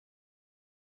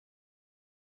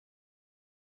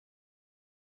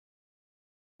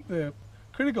the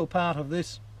critical part of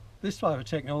this type of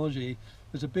technology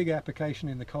is a big application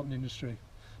in the cotton industry,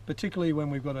 particularly when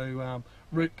we've got to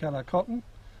root cut our cotton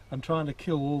and trying to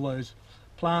kill all those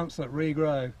plants that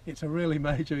regrow. It's a really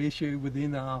major issue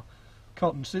within our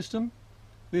cotton system.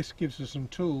 This gives us some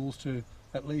tools to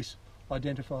at least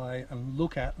identify and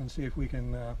look at and see if we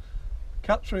can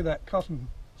cut through that cotton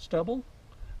stubble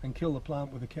and kill the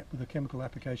plant with a chemical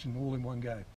application all in one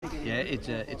go. Yeah,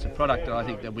 it's a product that I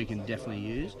think that we can definitely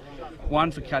use.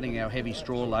 One, for cutting our heavy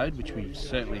straw load, which we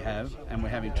certainly have, and we're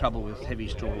having trouble with heavy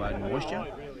straw load and moisture.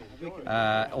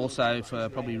 Also for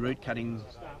probably root cutting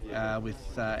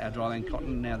with our dryland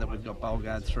cotton. Now that we've got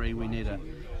Bollgard 3, we need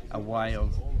a way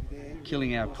of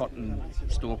killing our cotton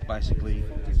stalk basically,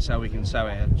 so we can sow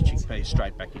our chickpeas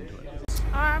straight back into it.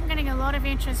 I'm getting a lot of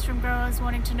interest from growers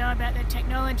wanting to know about the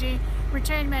technology.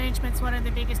 Ratoon management's one of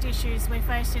the biggest issues we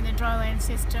face in the dryland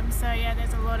system, so yeah,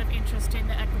 there's a lot of interest in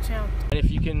the AquaTill. And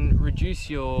if you can reduce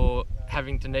your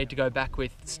having to need to go back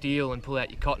with steel and pull out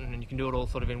your cotton, and you can do it all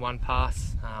sort of in one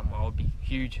pass, well, it would be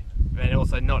huge. And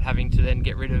also not having to then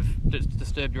get rid of,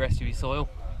 disturb the rest of your soil.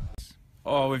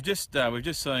 Oh, we've just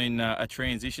seen a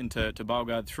transition to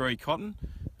Bollgard 3 cotton.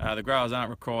 The growers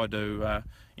aren't required to,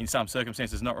 in some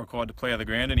circumstances, not required to plough the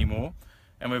ground anymore.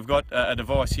 And we've got a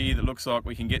device here that looks like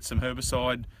we can get some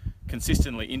herbicide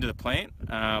consistently into the plant.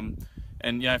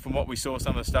 And you know, from what we saw,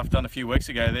 some of the stuff done a few weeks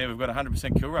ago there, we've got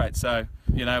 100% kill rate. So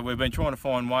you know, we've been trying to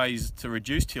find ways to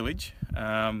reduce tillage.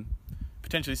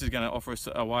 Potentially, this is going to offer us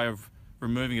a way of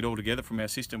removing it altogether from our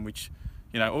system, which,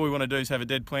 you know, all we want to do is have a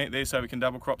dead plant there so we can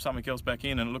double crop something else back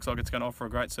in, and it looks like it's going to offer a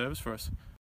great service for us.